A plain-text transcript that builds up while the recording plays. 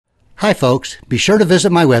Hi, folks. Be sure to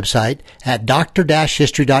visit my website at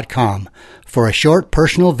dr-history.com for a short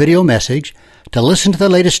personal video message, to listen to the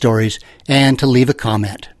latest stories, and to leave a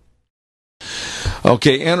comment.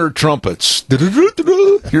 Okay, enter trumpets.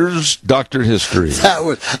 Here's Dr. History. That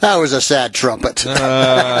was a sad trumpet.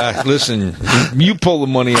 Listen, you pull the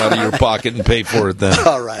money out of your pocket and pay for it then.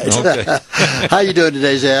 All right. Okay. How you doing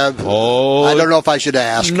today, Zeb? Oh, I don't know if I should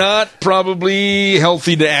ask. Not probably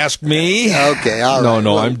healthy to ask me. Okay, all right.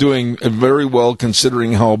 No, well, I'm doing very well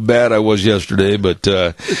considering how bad I was yesterday, but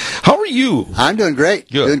how are you? I'm doing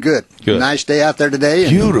great. Good. Doing good. Nice day out there today.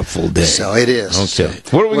 Beautiful day. So it is. Okay.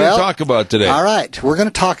 What are we going to talk about today? All right. We're going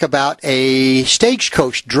to talk about a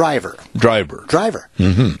stagecoach driver. Driver.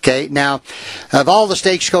 Mm-hmm. Okay. Now, of all the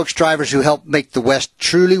stagecoach drivers who helped make the West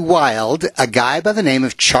truly wild, a guy by the name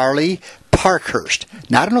of Charlie Parkhurst.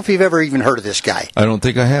 Now, I don't know if you've ever even heard of this guy. I don't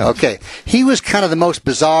think I have. Okay. He was kind of the most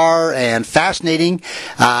bizarre and fascinating.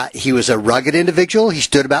 He was a rugged individual. He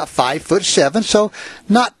stood about 5'7", so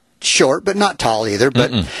not short, but not tall either.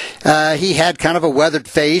 But he had kind of a weathered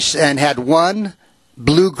face and had one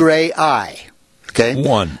blue-gray eye. Okay.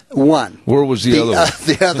 One. Where was the other one?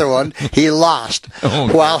 The other one he lost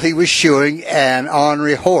while he was shoeing an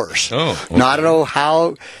ornery horse. Oh. Okay. Now, I don't know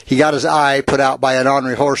how he got his eye put out by an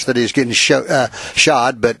ornery horse that he's getting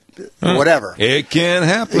shod, but whatever. It can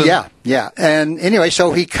happen. Yeah. And anyway,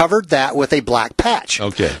 so he covered that with a black patch.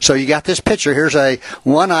 Okay. So you got this picture. Here's a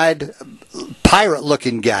one-eyed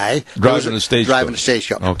pirate-looking guy driving a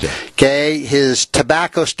stagecoach. Okay. His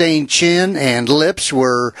tobacco-stained chin and lips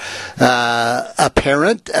were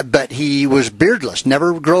apparent, but he was beardless.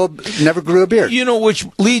 Never grew a beard. You know, which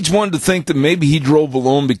leads one to think that maybe he drove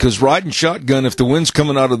alone, because riding shotgun, if the wind's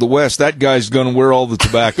coming out of the west, that guy's going to wear all the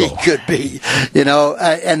tobacco. He could be. You know,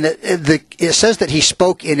 and it says that he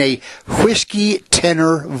spoke in a whiskey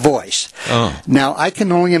tenor voice. Oh. Now, I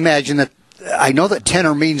can only imagine that. I know that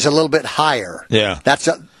tenor means a little bit higher. Yeah. That's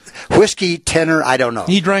a whiskey tenor. I don't know.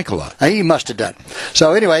 He drank a lot. He must have done.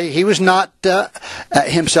 So anyway, he was not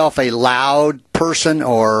himself a loud person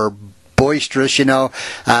or boisterous, you know.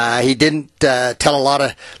 He didn't tell a lot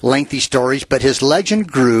of lengthy stories, but his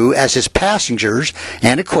legend grew as his passengers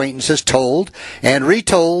and acquaintances told and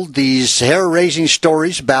retold these hair-raising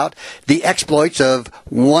stories about the exploits of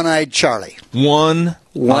One-Eyed Charlie.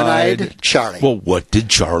 One-Eyed Charlie. Well, what did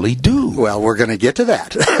Charlie do? Well, we're going to get to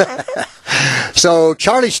that. So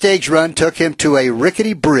Charlie's stage run took him to a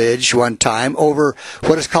rickety bridge one time over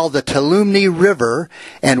what is called the Tuolumne River,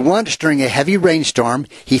 and once during a heavy rainstorm,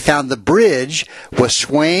 he found the bridge was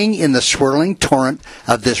swaying in the swirling torrent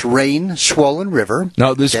of this rain-swollen river.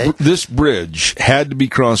 Now, this bridge had to be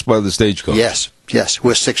crossed by the stagecoach. Yes,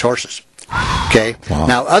 with 6 horses. Okay. Wow.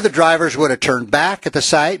 Now, other drivers would have turned back at the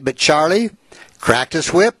sight, but Charlie cracked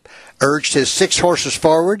his whip, urged his 6 horses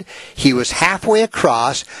forward. He was halfway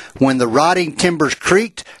across when the rotting timbers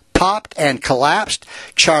creaked, popped, and collapsed.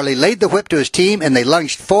 Charlie laid the whip to his team, and they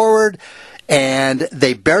lunged forward, and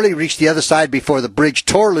they barely reached the other side before the bridge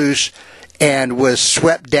tore loose and was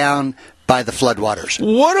swept down by the floodwaters.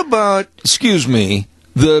 What about,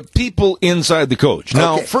 the people inside the coach?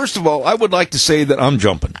 Now, first of all, I would like to say that I'm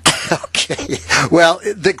jumping. Okay. Well,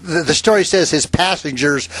 the story says his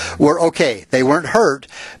passengers were okay. They weren't hurt,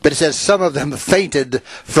 but it says some of them fainted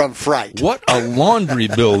from fright. What a laundry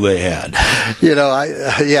bill they had. You know,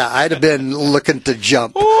 I'd have been looking to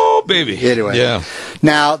jump. Oh, baby. Anyway. Yeah.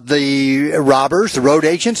 Now, the robbers, the road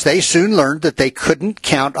agents, they soon learned that they couldn't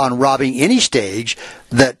count on robbing any stage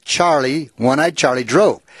that One-Eyed Charlie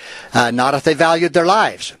drove. Not if they valued their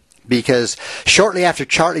lives. Because shortly after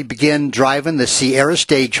Charlie began driving the Sierra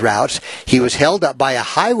stage routes, he was held up by a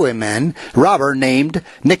highwayman robber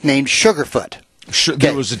nicknamed Sugarfoot.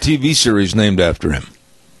 There was a TV series named after him.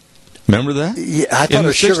 Remember that? Yeah, I thought it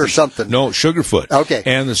was Sugar something. No, Sugarfoot. Okay.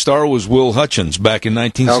 And the star was Will Hutchins back in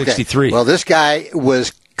 1963. Okay. Well, this guy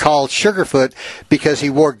was called Sugarfoot because he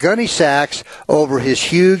wore gunny sacks over his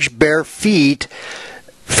huge bare feet.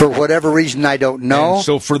 For whatever reason, I don't know. And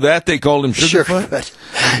so for that, they called him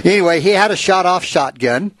Sugarfoot? Anyway, he had a shot-off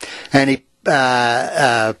shotgun, and he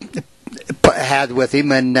had with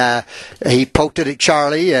him, and he poked it at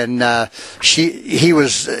Charlie, and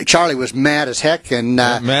Charlie was mad as heck, and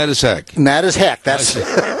mad as heck. Mad as heck. That's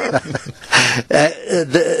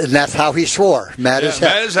that's how he swore. Mad as heck.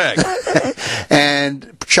 Mad as heck.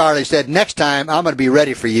 And Charlie said, "Next time, I'm going to be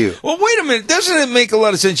ready for you." Well, wait a minute. Doesn't it make a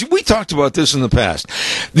lot of sense? We talked about this in the past.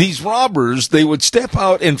 These robbers, they would step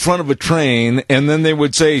out in front of a train, and then they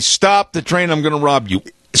would say, "Stop the train, I'm going to rob you."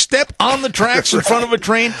 step on the tracks in front of a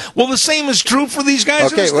train. Well, the same is true for these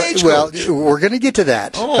guys in the stagecoach. Well, we're going to get to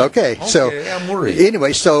that. Oh, okay, so I'm worried.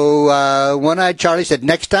 Anyway, so One-Eyed Charlie said,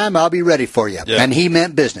 "Next time I'll be ready for you," and he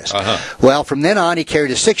meant business. Well, from then on, he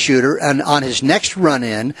carried a 6-shooter, and on his next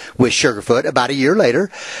run-in with Sugarfoot, about a year later,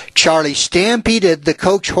 Charlie stampeded the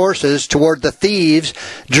coach horses toward the thieves,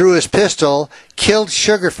 drew his pistol, killed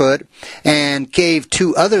Sugarfoot, and gave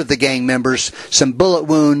 2 other of the gang members some bullet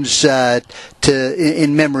wounds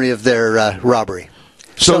in memory of their robbery.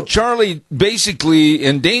 So Charlie basically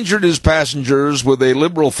endangered his passengers with a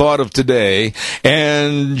liberal thought of today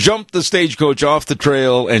and jumped the stagecoach off the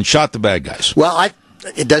trail and shot the bad guys. Well,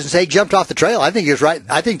 it doesn't say jumped off the trail. I think he was right.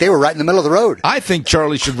 I think they were right in the middle of the road. I think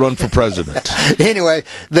Charlie should run for president. Anyway,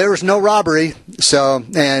 there was no robbery,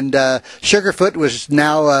 and Sugarfoot was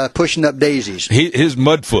now pushing up daisies. His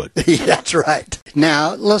Mudfoot. Yeah, that's right.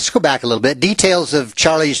 Now, let's go back a little bit. Details of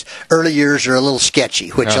Charlie's early years are a little sketchy,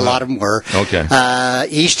 which a lot of them were. Okay.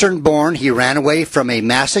 Eastern-born, he ran away from a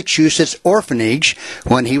Massachusetts orphanage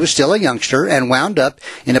when he was still a youngster and wound up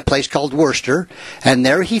in a place called Worcester, and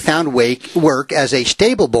there he found work as a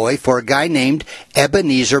stable boy for a guy named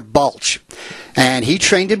Ebenezer Balch. And he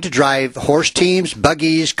trained him to drive horse teams,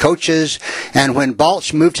 buggies, coaches, and when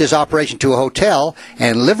Balch moved his operation to a hotel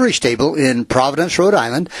and livery stable in Providence, Rhode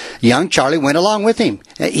Island, young Charlie went along with him.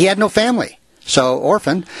 He had no family, so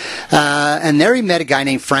orphan. And there he met a guy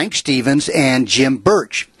named Frank Stevens and Jim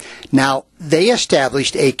Birch. Now, they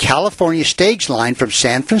established a California stage line from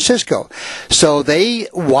San Francisco. So they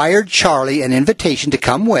wired Charlie an invitation to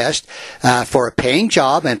come west for a paying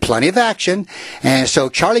job and plenty of action. And so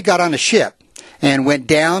Charlie got on a ship and went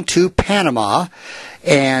down to Panama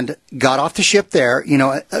and got off the ship there,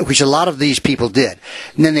 which a lot of these people did.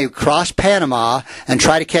 And then they crossed Panama and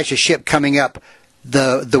tried to catch a ship coming up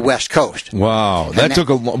the West Coast. Wow. That took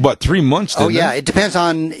 3 months, didn't it? It depends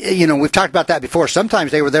on, we've talked about that before.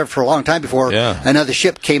 Sometimes they were there for a long time before another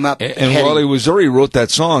ship came up. And while he was there, he wrote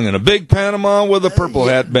that song, "In a Big Panama with a Purple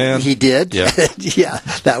Hat Band." He did. Yeah. Yeah,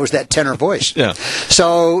 that was that tenor voice. Yeah.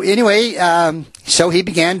 So anyway, so he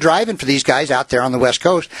began driving for these guys out there on the West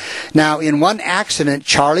Coast. Now, in one accident,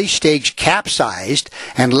 Charlie's stage capsized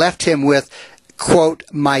and left him with, quote,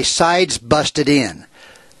 "my sides busted in."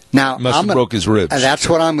 Now, must have broke his ribs. That's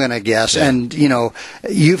what I'm going to guess. Yeah. And,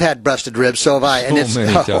 you've had busted ribs, so have I. And so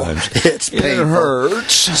many times. It's painful. It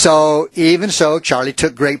hurts. So, even so, Charlie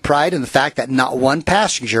took great pride in the fact that not one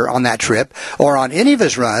passenger on that trip or on any of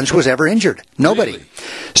his runs was ever injured. Nobody. Really?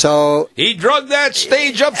 So he drugged that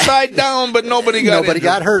stage upside down, but nobody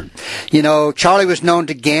got hurt. Charlie was known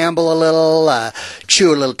to gamble a little,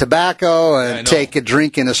 chew a little tobacco, and take a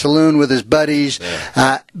drink in a saloon with his buddies.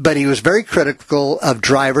 Yeah. But he was very critical of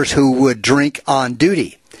drivers who would drink on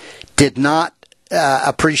duty. Did not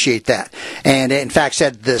appreciate that, and in fact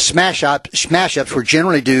said the smash-ups were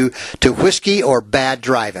generally due to whiskey or bad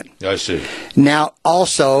driving. I see. Now,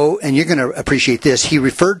 also, and you're going to appreciate this, he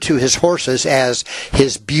referred to his horses as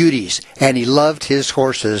his beauties, and he loved his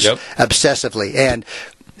horses obsessively. And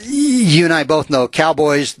you and I both know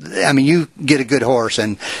cowboys, you get a good horse,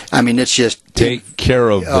 and, it's just... Take care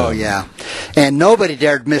of them. Oh, yeah. And nobody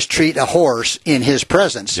dared mistreat a horse in his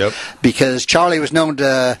presence because Charlie was known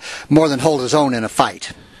to more than hold his own in a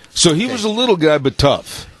fight. So he was a little guy, but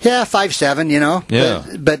tough. Yeah, 5'7", Yeah.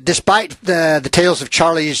 But despite the tales of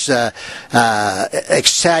Charlie's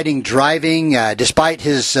exciting driving, despite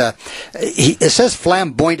his, it says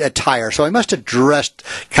flamboyant attire, so he must have dressed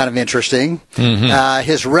kind of interesting. Mm-hmm.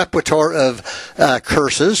 His repertoire of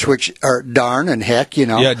curses, which are darn and heck,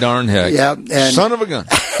 Yeah, darn heck. Yeah, and, son of a gun.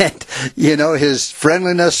 And, his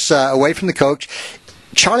friendliness away from the coach.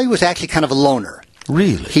 Charlie was actually kind of a loner.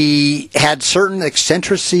 Really? He had certain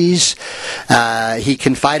eccentricities. He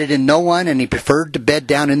confided in no one, and he preferred to bed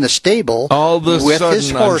down in the stable all of a with sudden,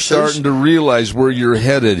 his horses. I'm starting to realize where you're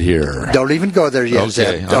headed here. Don't even go there yet,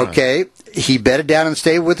 Zeb. Okay. He bedded down in the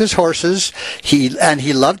stable with his horses. He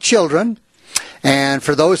loved children. And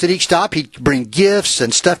for those at each stop, he'd bring gifts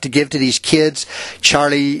and stuff to give to these kids.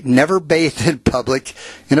 Charlie never bathed in public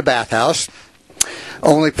in a bathhouse.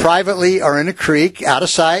 Only privately or in a creek, out of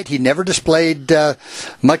sight. He never displayed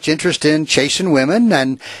much interest in chasing women,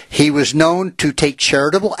 and he was known to take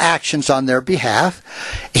charitable actions on their behalf.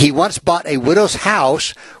 He once bought a widow's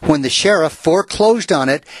house when the sheriff foreclosed on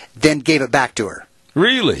it, then gave it back to her.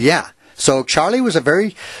 Really? Yeah. So Charlie was a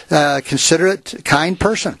very considerate, kind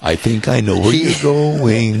person. I think I know where you're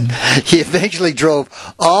going. He eventually drove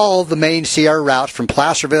all the main Sierra routes from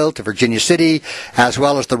Placerville to Virginia City, as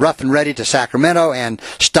well as the rough and ready to Sacramento and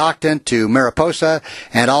Stockton to Mariposa,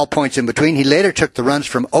 and all points in between. He later took the runs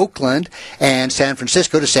from Oakland and San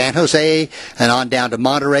Francisco to San Jose and on down to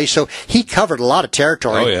Monterey. So he covered a lot of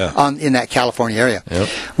territory in that California area. Yep.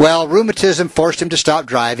 Well, rheumatism forced him to stop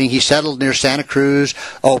driving. He settled near Santa Cruz,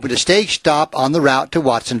 opened a stage stop on the route to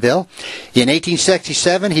Watsonville. In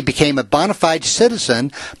 1867, he became a bona fide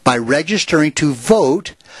citizen by registering to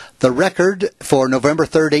vote. The record for November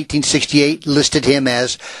 3rd, 1868 listed him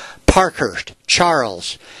as Parkhurst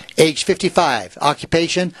Charles, age 55,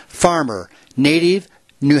 occupation farmer, native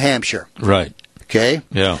New Hampshire. Right. Okay?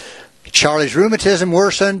 Yeah. Charlie's rheumatism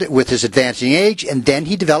worsened with his advancing age, and then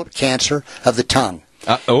he developed cancer of the tongue.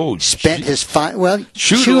 Spent his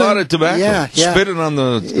chewing a lot of tobacco. Yeah. Spit it on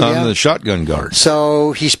the shotgun guard.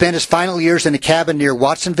 So he spent his final years in a cabin near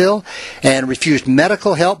Watsonville and refused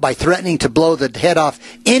medical help by threatening to blow the head off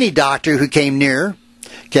any doctor who came near.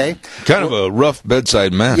 Okay. Kind of a rough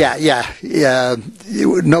bedside man. Yeah.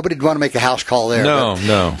 Nobody'd want to make a house call there.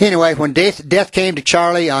 No. Anyway, when death came to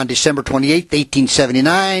Charlie on December 28th,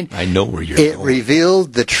 1879, I know where you're it going.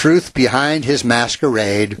 revealed the truth behind his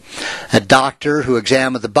masquerade. A doctor who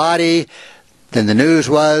examined the body. Then the news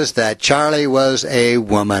was that Charlie was a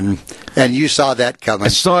woman, and you saw that coming. I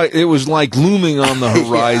saw it. It was like looming on the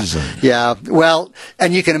horizon. Yeah. Well,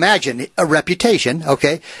 and you can imagine a reputation,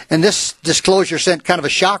 okay? And this disclosure sent kind of a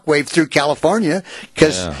shockwave through California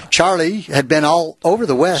because Charlie had been all over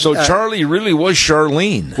the West. So Charlie really was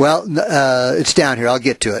Charlene. Well, it's down here. I'll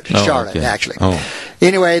get to it. Charlotte, actually. Oh.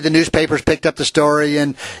 Anyway, the newspapers picked up the story,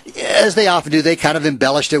 and as they often do, they kind of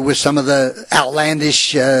embellished it with some of the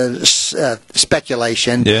outlandish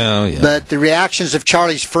speculation. Yeah. But the reactions of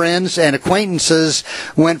Charlie's friends and acquaintances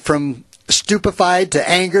went from stupefied to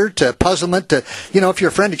anger to puzzlement to, if you're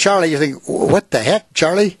a friend of Charlie, you think, what the heck,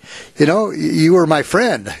 Charlie? You were my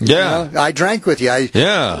friend. Yeah. I drank with you.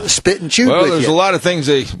 I spit and chewed with you. Well, there's a lot of things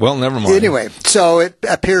never mind. Anyway, so it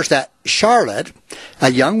appears that Charlotte,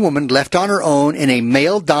 a young woman left on her own in a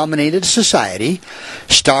male-dominated society,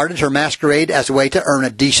 started her masquerade as a way to earn a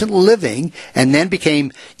decent living and then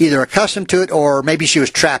became either accustomed to it or maybe she was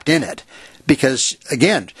trapped in it. Because,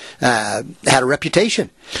 again, had a reputation.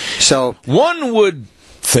 So one would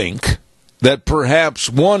think that perhaps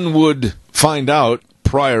one would find out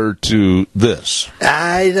prior to this.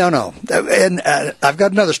 I don't know. And I've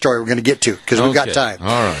got another story we're going to get to because we've got time. All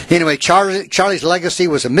right. Anyway, Charlie's legacy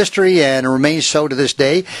was a mystery and remains so to this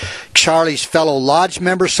day. Charlie's fellow lodge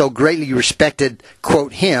members so greatly respected,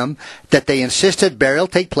 quote, him, that they insisted burial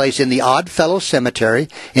take place in the Oddfellows Cemetery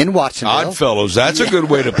in Watsonville. Oddfellows, that's a good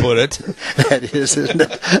way to put it. That is, isn't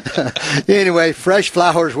it? Anyway, fresh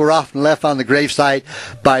flowers were often left on the gravesite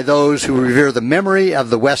by those who revere the memory of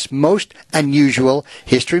the West's most unusual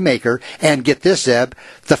history maker, and get this, Zeb,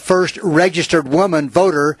 the first registered woman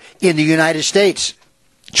voter in the United States.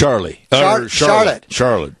 Charlotte,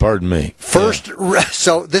 pardon me.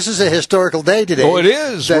 So this is a historical day today. Oh, it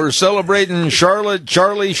is. We're celebrating Charlotte,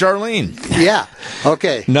 Charlie, Charlene. Yeah.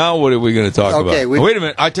 Okay. Now what are we going to talk about? Wait a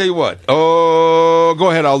minute. I tell you what. Oh, go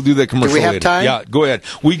ahead. I'll do that commercial later. Do we have time? Yeah, go ahead.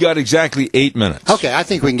 We got exactly 8 minutes. Okay, I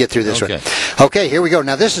think we can get through this one. Okay, here we go.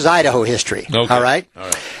 Now, this is Idaho history. Okay. All right?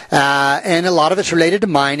 And a lot of it's related to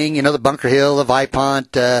mining. The Bunker Hill, the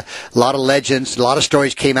Vipont, a lot of legends, a lot of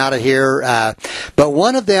stories came out of here. But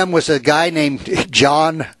one of them was a guy named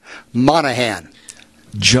John Monahan.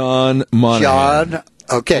 John Monahan.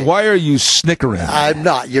 Okay. Why are you snickering? I'm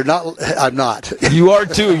not. You're not. I'm not. You are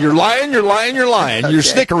too. You're lying. You're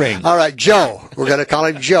snickering. All right, Joe. We're going to call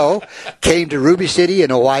him Joe. Came to Ruby City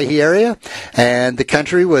in Hawaii area, and the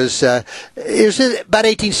country was it was about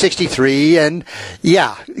 1863, and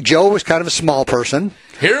Joe was kind of a small person.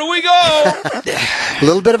 Here we go. A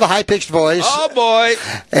little bit of a high-pitched voice. Oh, boy.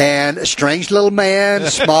 And a strange little man,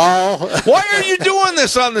 small. Why are you doing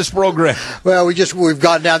this on this program? Well, we've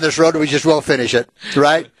gone down this road and we just won't finish it,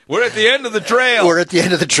 right? We're at the end of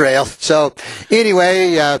the trail. So,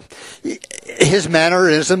 anyway, his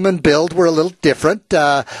mannerism and build were a little different,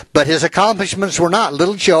 but his accomplishments were not.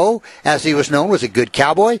 Little Joe, as he was known, was a good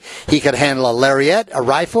cowboy. He could handle a lariat, a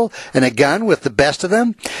rifle, and a gun with the best of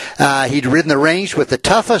them. He'd ridden the range with the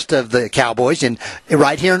toughest of the cowboys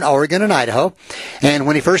right here in Oregon and Idaho. And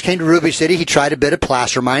when he first came to Ruby City, he tried a bit of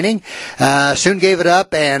placer mining, soon gave it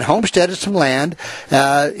up and homesteaded some land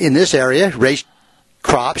in this area, raised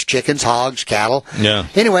crops, chickens, hogs, cattle. Yeah.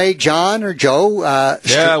 Anyway, John or Joe,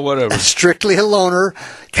 whatever. strictly a loner,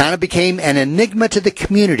 kind of became an enigma to the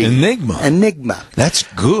community. Enigma. That's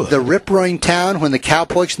good. The rip-roaring town when the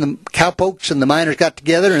cowpokes and the miners got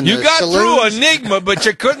together in you the got saloons. through enigma, but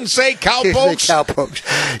you couldn't say cowpokes.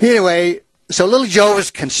 Cowpokes. Anyway, so Little Joe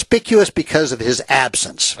was conspicuous because of his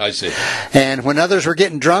absence. I see. And when others were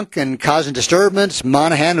getting drunk and causing disturbance,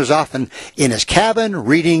 Monahan was often in his cabin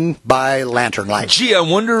reading by lantern light. Gee, I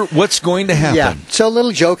wonder what's going to happen. Yeah. So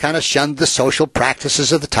Little Joe kind of shunned the social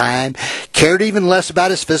practices of the time, cared even less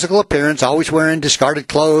about his physical appearance, always wearing discarded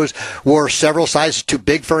clothes, wore several sizes too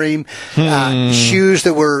big for him, shoes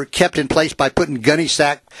that were kept in place by putting gunny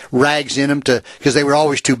sack rags in them because they were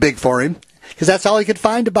always too big for him. Because that's all he could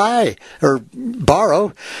find to buy or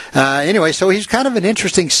borrow. Anyway, so he's kind of an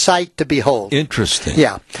interesting sight to behold. Interesting.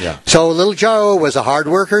 Yeah. So Little Joe was a hard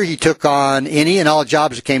worker. He took on any and all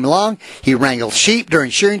jobs that came along. He wrangled sheep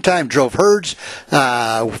during shearing time, drove herds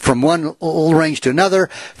from one little range to another,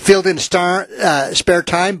 filled in spare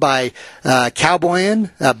time by cowboying,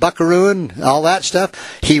 buckarooing, all that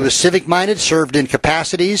stuff. He was civic-minded, served in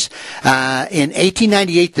capacities. In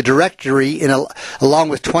 1898, the Directory, along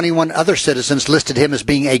with 21 other citizens, listed him as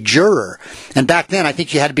being a juror. And back then, I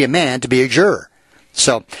think you had to be a man to be a juror.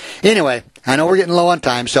 So, anyway, I know we're getting low on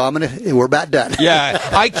time, so we're about done. Yeah,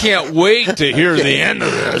 I can't wait to hear the end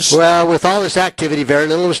of this. Well, with all this activity, very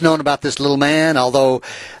little was known about this little man. Although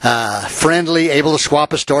friendly, able to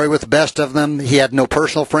swap a story with the best of them, he had no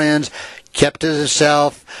personal friends, kept to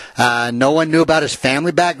himself. No one knew about his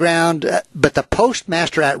family background. But the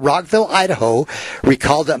postmaster at Rockville, Idaho,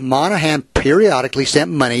 recalled that Monahan periodically sent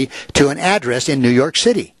money to an address in New York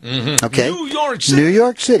City. Mm-hmm. Okay? New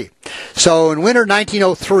York City. So in winter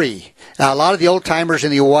 1903, a lot of the old-timers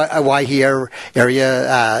in the Owyhee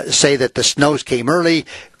area say that the snows came early,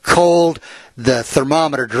 cold, the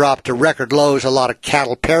thermometer dropped to record lows, a lot of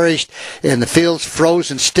cattle perished, and the fields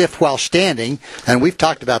froze and stiff while standing, and we've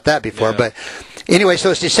talked about that before, but anyway,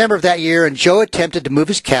 so it's December of that year, and Joe attempted to move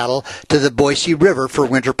his cattle to the Boise River for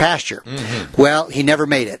winter pasture. Mm-hmm. Well, he never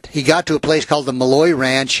made it. He got to a place called the Malloy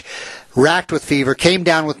Ranch, racked with fever, came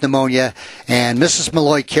down with pneumonia, and Mrs.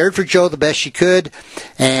 Malloy cared for Joe the best she could,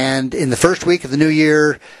 and in the first week of the new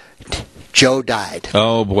year, Joe died.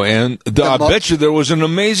 Oh, boy. And I bet you there was an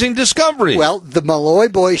amazing discovery. Well, the Malloy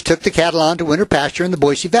boys took the cattle on to winter pasture in the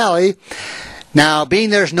Boise Valley. Now, being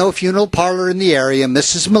there's no funeral parlor in the area,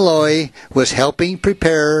 Mrs. Malloy was helping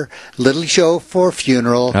prepare Little Joe for a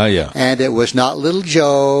funeral. Oh, yeah. And it was not Little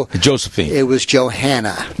Joe. Josephine. It was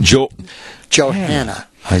Johanna. Johanna.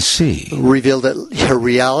 I see. Revealed that in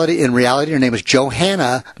reality, her name was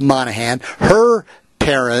Johanna Monahan. Her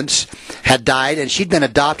parents had died, and she'd been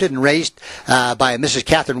adopted and raised by Mrs.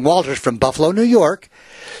 Catherine Walters from Buffalo, New York.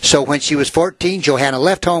 So when she was 14, Johanna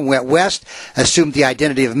left home, went west, assumed the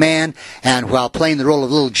identity of a man, and while playing the role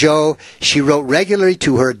of Little Joe, she wrote regularly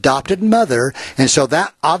to her adopted mother, and so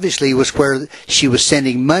that obviously was where she was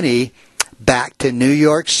sending money back to New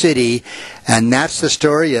York City, and that's the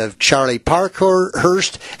story of Charlie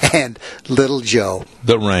Parkhurst and Little Joe.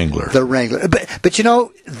 The Wrangler. But you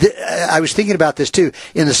know, I was thinking about this too.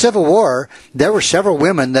 In the Civil War, there were several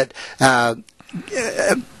women that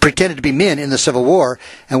pretended to be men in the Civil War,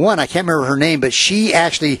 and one, I can't remember her name, but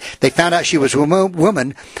they found out she was a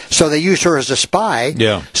woman, so they used her as a spy.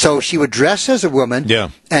 Yeah. So she would dress as a woman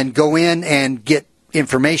and go in and get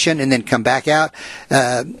information and then come back out.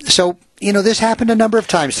 So, you know, this happened a number of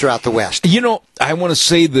times throughout the West. You know, I want to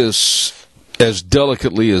say this as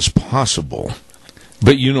delicately as possible,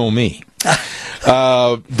 but you know me.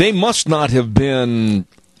 They must not have been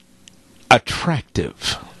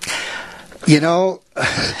attractive. You know,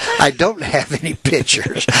 I don't have any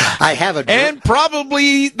pictures. I have and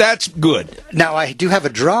probably that's good. Now, I do have a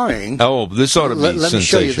drawing. Oh, this ought to be Let me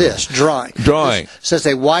show you this drawing. Drawing. This says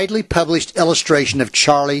a widely published illustration of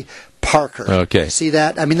Charlie Parker. Okay. See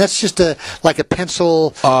that? I mean, that's just like a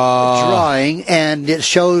pencil drawing, and it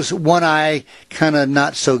shows one eye kind of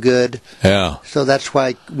not so good. Yeah. So that's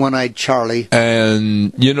why one-eyed Charlie.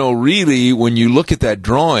 And, you know, really, when you look at that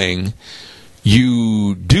drawing,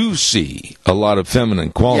 you do see a lot of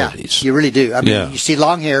feminine qualities. Yeah, you really do. I mean, you see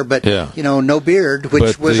long hair, but, you know, no beard,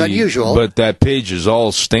 which was unusual. But that page is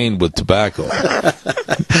all stained with tobacco.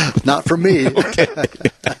 Not for me. Okay.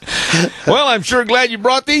 Well, I'm sure glad you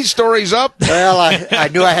brought these stories up. Well, I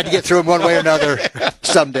knew I had to get through them one way or another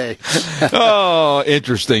someday. Oh,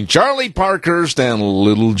 interesting. Charlie Parkhurst and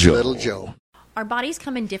Little Joe. Little Joe. Our bodies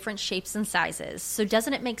come in different shapes and sizes, so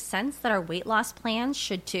doesn't it make sense that our weight loss plans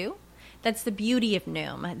should too? That's the beauty of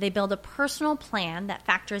Noom. They build a personal plan that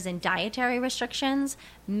factors in dietary restrictions,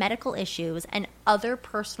 medical issues, and other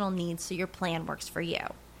personal needs so your plan works for you.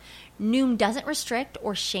 Noom doesn't restrict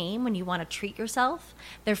or shame when you want to treat yourself.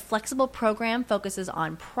 Their flexible program focuses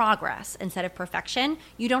on progress instead of perfection.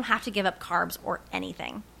 You don't have to give up carbs or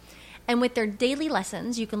anything. And with their daily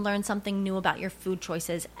lessons, you can learn something new about your food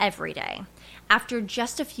choices every day. After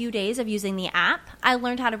just a few days of using the app, I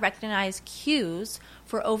learned how to recognize cues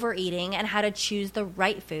for overeating and how to choose the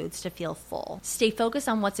right foods to feel full. Stay focused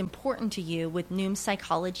on what's important to you with Noom's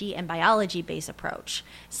psychology and biology-based approach.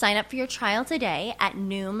 Sign up for your trial today at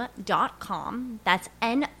Noom.com. That's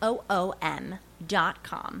Noom.com.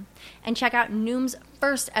 And check out Noom's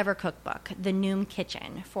first ever cookbook, The Noom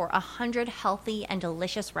Kitchen, for 100 healthy and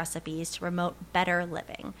delicious recipes to promote better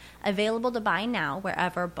living. Available to buy now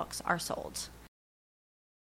wherever books are sold.